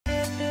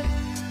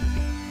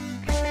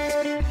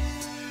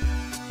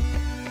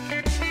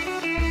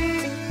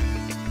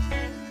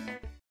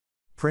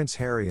Prince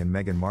Harry and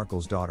Meghan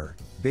Markle's daughter,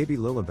 baby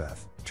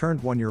Lilibeth, turned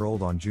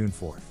 1-year-old on June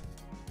 4.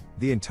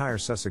 The entire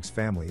Sussex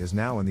family is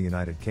now in the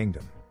United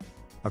Kingdom.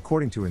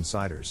 According to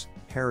insiders,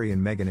 Harry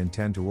and Meghan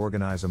intend to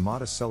organize a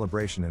modest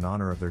celebration in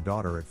honor of their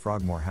daughter at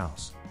Frogmore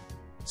House.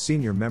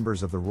 Senior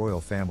members of the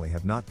royal family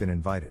have not been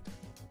invited.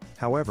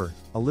 However,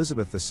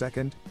 Elizabeth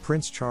II,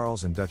 Prince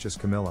Charles and Duchess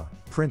Camilla,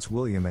 Prince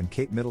William and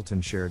Kate Middleton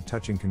shared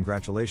touching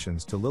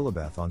congratulations to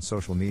Lilibeth on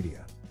social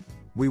media.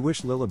 "We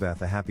wish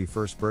Lilibeth a happy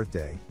first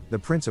birthday," the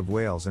Prince of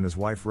Wales and his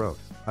wife wrote,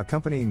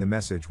 accompanying the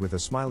message with a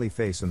smiley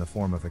face in the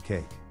form of a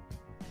cake.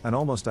 An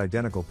almost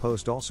identical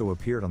post also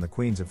appeared on the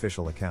Queen's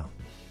official account.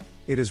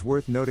 It is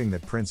worth noting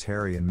that Prince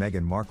Harry and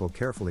Meghan Markle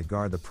carefully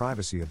guard the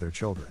privacy of their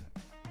children.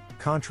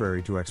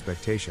 Contrary to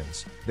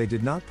expectations, they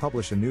did not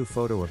publish a new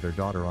photo of their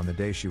daughter on the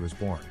day she was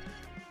born.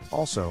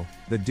 Also,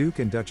 the Duke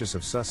and Duchess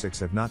of Sussex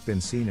have not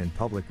been seen in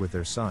public with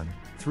their son,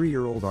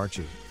 3-year-old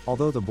Archie,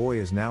 although the boy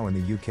is now in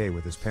the UK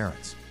with his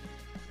parents.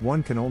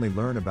 One can only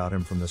learn about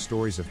him from the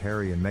stories of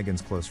Harry and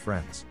Meghan's close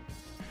friends.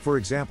 For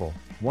example,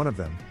 one of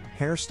them,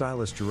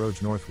 hairstylist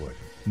George Northwood,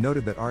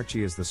 noted that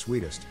Archie is the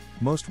sweetest,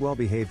 most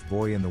well-behaved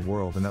boy in the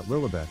world and that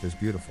Lilibeth is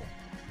beautiful.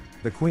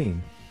 The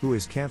Queen, who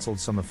has cancelled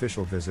some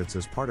official visits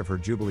as part of her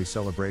Jubilee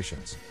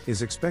celebrations,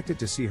 is expected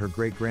to see her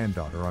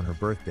great-granddaughter on her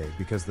birthday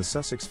because the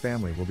Sussex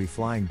family will be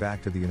flying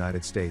back to the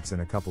United States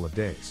in a couple of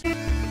days.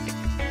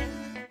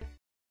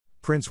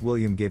 Prince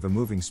William gave a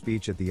moving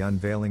speech at the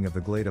unveiling of the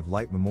Glade of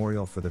Light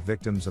Memorial for the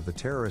victims of the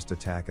terrorist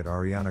attack at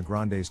Ariana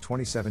Grande's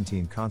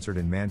 2017 concert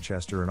in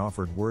Manchester and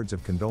offered words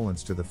of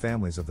condolence to the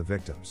families of the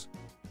victims.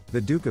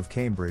 The Duke of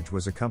Cambridge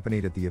was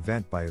accompanied at the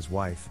event by his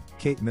wife,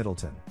 Kate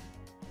Middleton.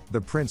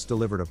 The Prince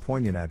delivered a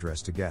poignant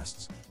address to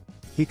guests.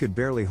 He could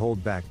barely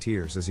hold back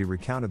tears as he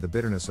recounted the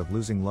bitterness of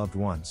losing loved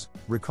ones,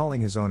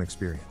 recalling his own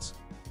experience.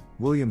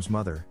 William's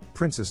mother,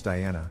 Princess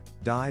Diana,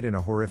 died in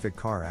a horrific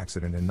car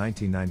accident in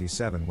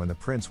 1997 when the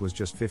Prince was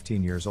just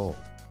 15 years old.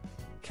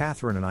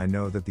 "Catherine and I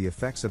know that the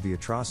effects of the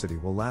atrocity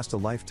will last a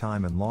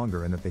lifetime and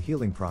longer and that the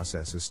healing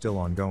process is still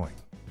ongoing.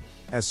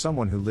 As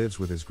someone who lives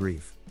with his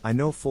grief, I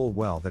know full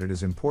well that it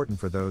is important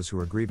for those who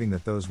are grieving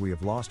that those we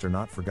have lost are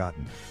not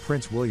forgotten,"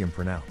 Prince William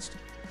pronounced.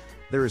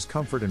 "There is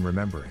comfort in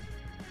remembering.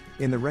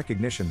 In the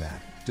recognition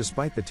that,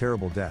 despite the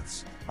terrible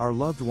deaths, our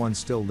loved ones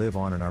still live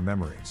on in our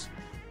memories."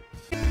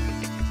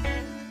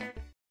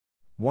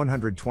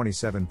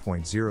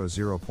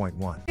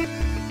 127.00.1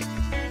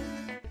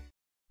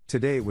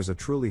 Today was a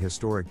truly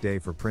historic day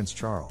for Prince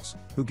Charles,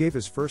 who gave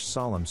his first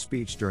solemn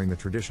speech during the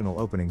traditional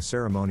opening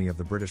ceremony of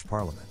the British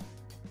Parliament.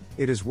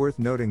 It is worth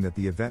noting that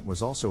the event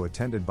was also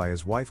attended by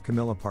his wife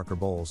Camilla Parker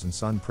Bowles and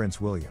son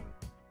Prince William.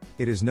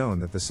 It is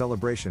known that the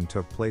celebration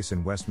took place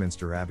in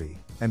Westminster Abbey,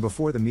 and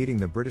before the meeting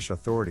the British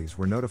authorities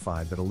were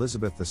notified that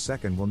Elizabeth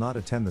II will not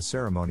attend the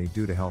ceremony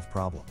due to health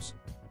problems.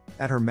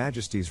 At Her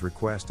Majesty's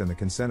request and the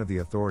consent of the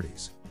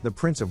authorities, the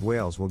Prince of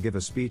Wales will give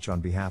a speech on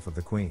behalf of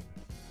the Queen.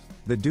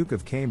 The Duke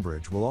of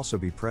Cambridge will also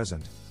be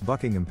present,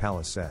 Buckingham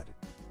Palace said.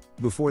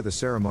 Before the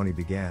ceremony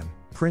began,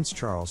 Prince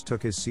Charles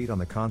took his seat on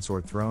the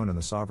consort throne and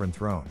the sovereign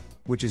throne,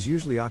 which is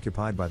usually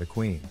occupied by the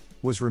Queen,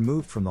 was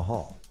removed from the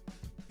hall.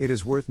 It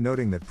is worth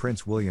noting that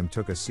Prince William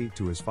took a seat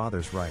to his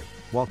father's right,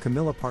 while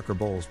Camilla Parker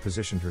Bowles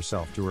positioned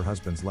herself to her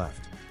husband's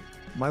left.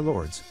 "My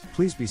lords,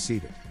 please be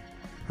seated.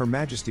 Her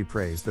Majesty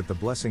prays that the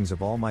blessings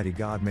of Almighty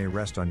God may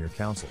rest on your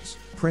councils,"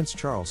 Prince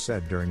Charles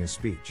said during his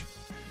speech.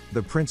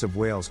 The Prince of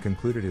Wales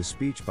concluded his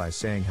speech by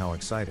saying how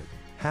excited,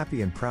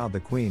 happy and proud the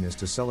Queen is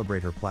to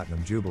celebrate her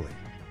Platinum Jubilee.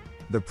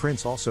 The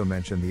Prince also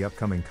mentioned the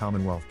upcoming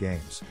Commonwealth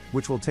Games,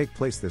 which will take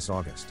place this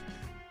August.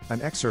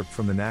 An excerpt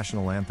from the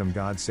national anthem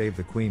God Save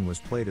the Queen was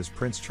played as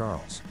Prince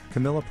Charles,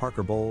 Camilla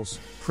Parker Bowles,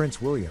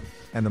 Prince William,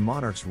 and the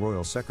monarch's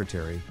royal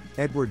secretary,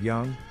 Edward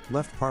Young,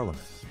 left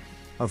Parliament.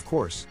 Of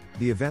course,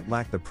 the event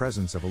lacked the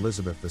presence of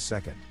Elizabeth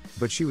II,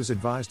 but she was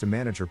advised to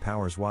manage her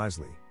powers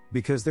wisely,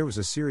 because there was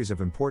a series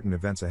of important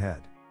events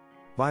ahead.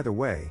 By the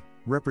way,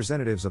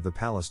 representatives of the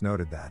palace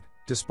noted that,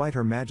 despite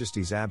Her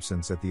Majesty's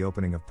absence at the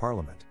opening of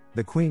Parliament,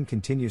 the Queen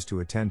continues to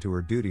attend to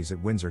her duties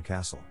at Windsor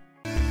Castle.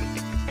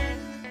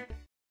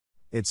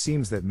 It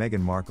seems that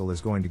Meghan Markle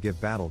is going to give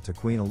battle to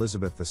Queen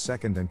Elizabeth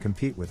II and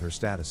compete with her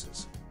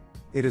statuses.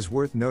 It is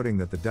worth noting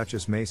that the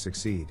Duchess may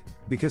succeed,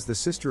 because the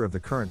sister of the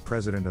current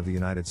President of the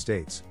United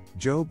States,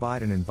 Joe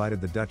Biden,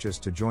 invited the Duchess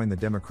to join the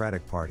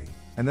Democratic Party,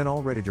 and then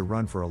all ready to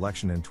run for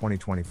election in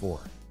 2024.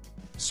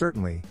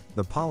 Certainly,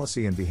 the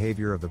policy and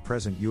behavior of the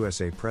present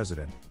USA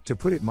President, to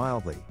put it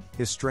mildly,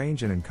 is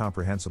strange and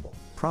incomprehensible.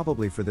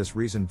 Probably for this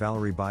reason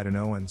Valerie Biden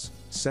Owens,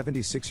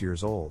 76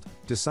 years old,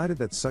 decided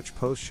that such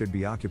posts should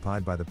be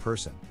occupied by the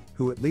person,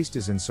 who at least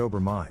is in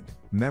sober mind,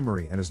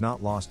 memory and is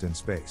not lost in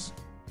space.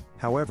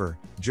 However,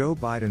 Joe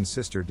Biden's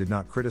sister did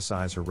not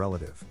criticize her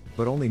relative,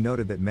 but only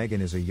noted that Meghan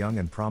is a young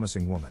and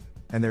promising woman,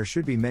 and there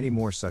should be many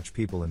more such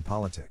people in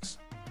politics.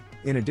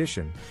 In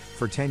addition,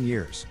 for 10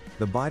 years,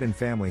 the Biden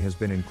family has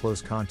been in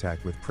close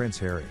contact with Prince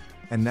Harry,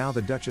 and now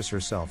the Duchess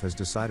herself has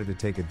decided to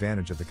take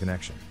advantage of the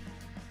connection.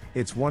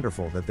 It's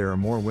wonderful that there are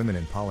more women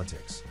in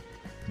politics.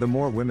 The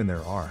more women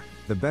there are,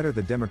 the better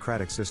the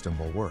democratic system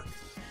will work.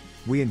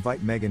 "We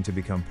invite Meghan to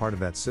become part of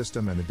that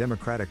system and the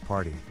Democratic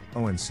Party,"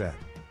 Owens said.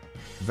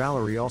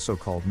 Valerie also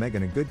called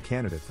Meghan a good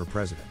candidate for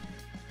president.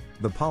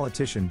 The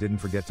politician didn't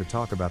forget to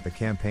talk about the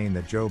campaign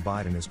that Joe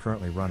Biden is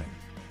currently running.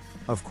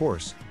 Of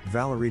course,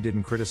 Valerie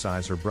didn't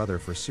criticize her brother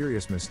for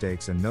serious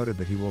mistakes and noted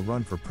that he will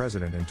run for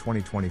president in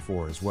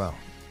 2024 as well.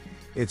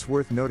 It's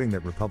worth noting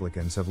that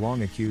Republicans have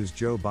long accused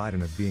Joe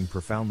Biden of being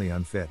profoundly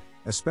unfit,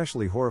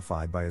 especially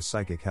horrified by his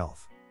psychic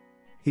health.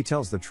 "He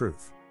tells the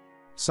truth.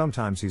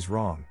 Sometimes he's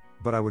wrong,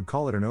 but I would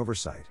call it an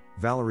oversight,"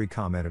 Valerie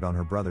commented on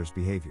her brother's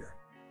behavior.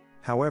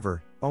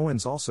 However,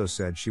 Owens also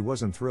said she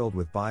wasn't thrilled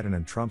with Biden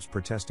and Trump's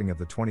protesting of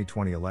the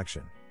 2020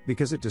 election,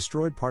 because it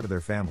destroyed part of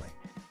their family.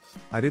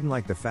 "I didn't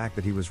like the fact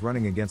that he was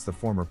running against the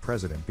former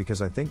president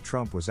because I think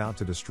Trump was out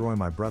to destroy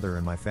my brother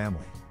and my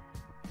family.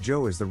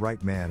 Joe is the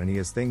right man and he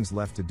has things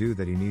left to do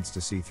that he needs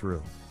to see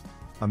through.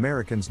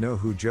 Americans know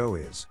who Joe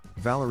is,"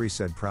 Valerie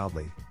said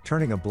proudly,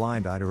 turning a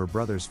blind eye to her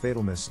brother's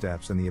fatal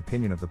missteps and the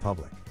opinion of the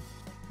public.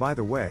 By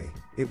the way,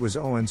 it was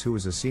Owens who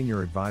was a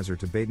senior advisor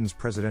to Biden's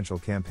presidential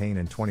campaign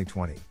in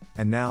 2020,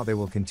 and now they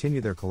will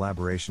continue their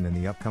collaboration in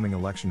the upcoming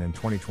election in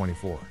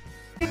 2024.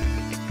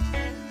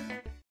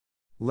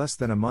 Less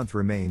than a month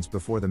remains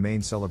before the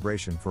main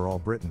celebration for all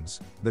Britons,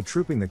 the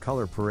Trooping the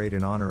Colour parade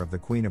in honour of the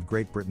Queen of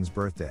Great Britain's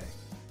birthday.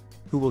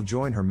 Who will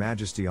join Her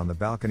Majesty on the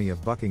balcony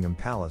of Buckingham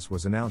Palace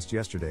was announced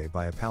yesterday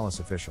by a palace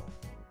official.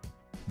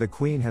 The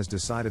Queen has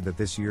decided that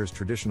this year's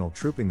traditional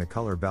Trooping the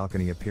Colour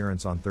balcony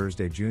appearance on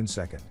Thursday, June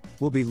 2nd,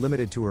 will be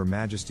limited to Her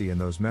Majesty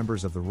and those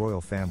members of the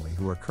royal family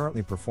who are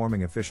currently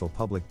performing official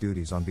public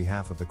duties on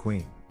behalf of the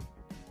Queen.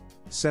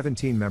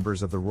 17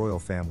 members of the royal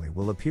family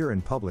will appear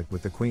in public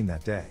with the Queen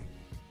that day.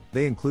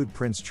 They include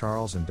Prince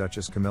Charles and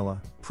Duchess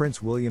Camilla,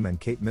 Prince William and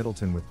Kate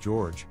Middleton with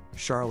George,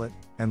 Charlotte,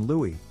 and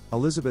Louis,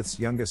 Elizabeth's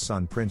youngest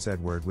son Prince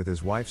Edward with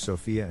his wife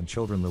Sophia and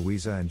children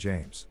Louisa and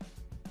James,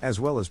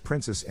 as well as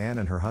Princess Anne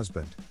and her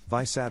husband,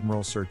 Vice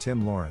Admiral Sir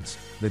Tim Lawrence,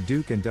 the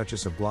Duke and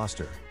Duchess of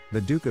Gloucester, the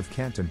Duke of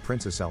Kent and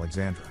Princess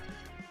Alexandra.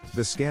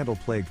 The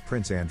scandal-plagued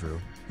Prince Andrew,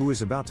 who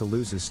is about to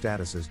lose his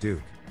status as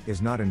Duke,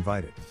 is not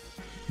invited.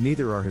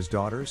 Neither are his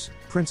daughters,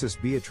 Princess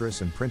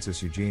Beatrice and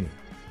Princess Eugenie.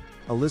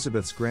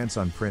 Elizabeth's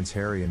grandson Prince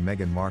Harry and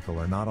Meghan Markle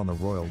are not on the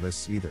royal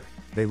lists either.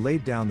 They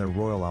laid down their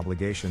royal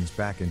obligations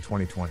back in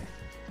 2020.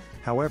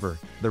 However,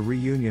 the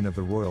reunion of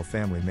the royal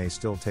family may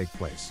still take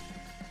place.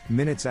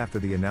 Minutes after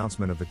the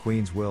announcement of the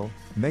Queen's will,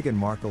 Meghan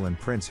Markle and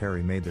Prince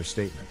Harry made their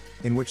statement,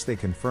 in which they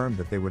confirmed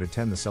that they would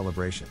attend the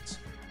celebrations.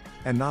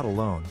 And not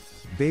alone,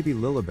 baby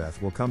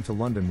Lilibeth will come to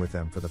London with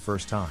them for the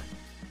first time.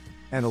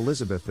 And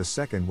Elizabeth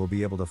II will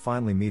be able to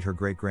finally meet her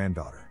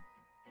great-granddaughter.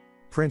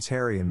 Prince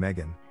Harry and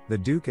Meghan, the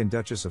Duke and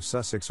Duchess of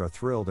Sussex, are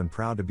thrilled and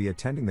proud to be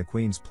attending the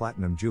Queen's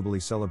Platinum Jubilee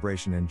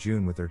celebration in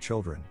June with their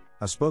children,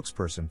 a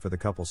spokesperson for the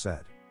couple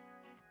said.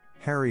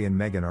 Harry and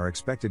Meghan are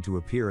expected to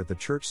appear at the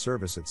church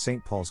service at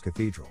St. Paul's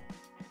Cathedral.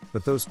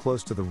 But those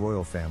close to the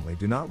royal family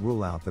do not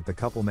rule out that the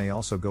couple may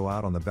also go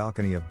out on the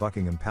balcony of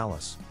Buckingham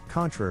Palace,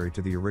 contrary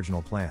to the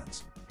original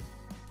plans.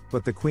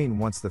 But the Queen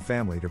wants the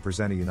family to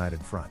present a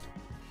united front.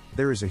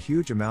 There is a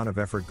huge amount of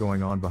effort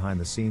going on behind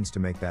the scenes to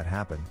make that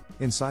happen,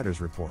 insiders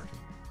report.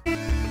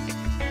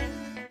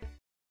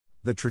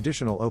 The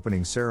traditional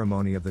opening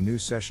ceremony of the new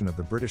session of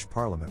the British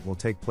Parliament will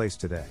take place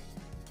today.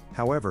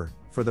 However,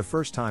 for the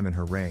first time in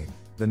her reign,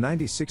 the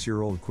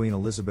 96-year-old Queen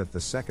Elizabeth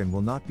II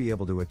will not be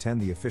able to attend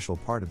the official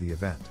part of the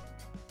event.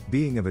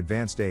 Being of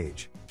advanced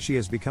age, she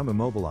has become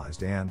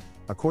immobilized and,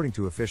 according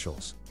to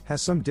officials,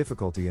 has some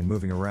difficulty in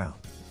moving around.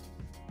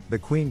 The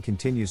Queen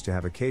continues to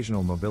have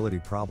occasional mobility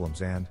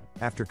problems and,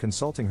 after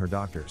consulting her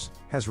doctors,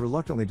 has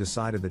reluctantly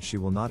decided that she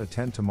will not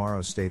attend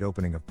tomorrow's state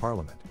opening of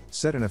Parliament,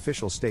 said an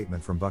official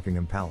statement from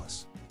Buckingham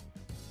Palace.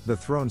 The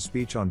throne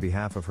speech on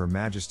behalf of Her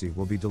Majesty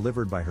will be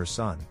delivered by her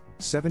son,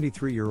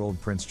 73-year-old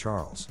Prince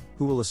Charles,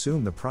 who will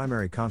assume the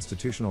primary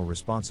constitutional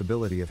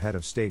responsibility of head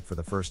of state for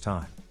the first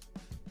time.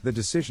 The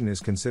decision is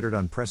considered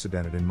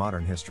unprecedented in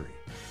modern history.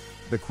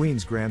 The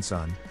Queen's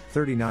grandson,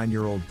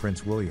 39-year-old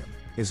Prince William,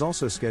 is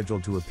also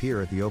scheduled to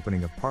appear at the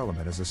opening of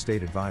Parliament as a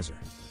state advisor.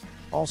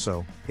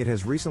 Also, it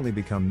has recently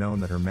become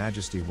known that Her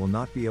Majesty will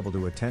not be able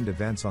to attend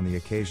events on the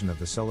occasion of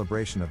the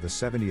celebration of the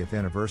 70th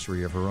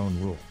anniversary of her own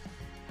rule.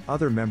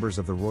 Other members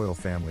of the royal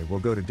family will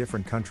go to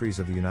different countries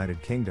of the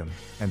United Kingdom,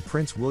 and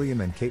Prince William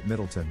and Kate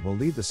Middleton will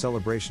lead the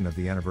celebration of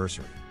the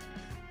anniversary.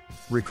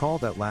 Recall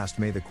that last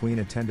May the Queen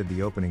attended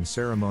the opening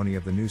ceremony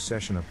of the new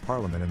session of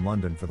Parliament in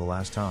London for the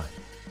last time.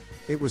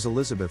 It was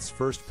Elizabeth's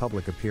first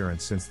public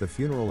appearance since the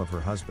funeral of her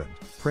husband,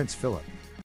 Prince Philip.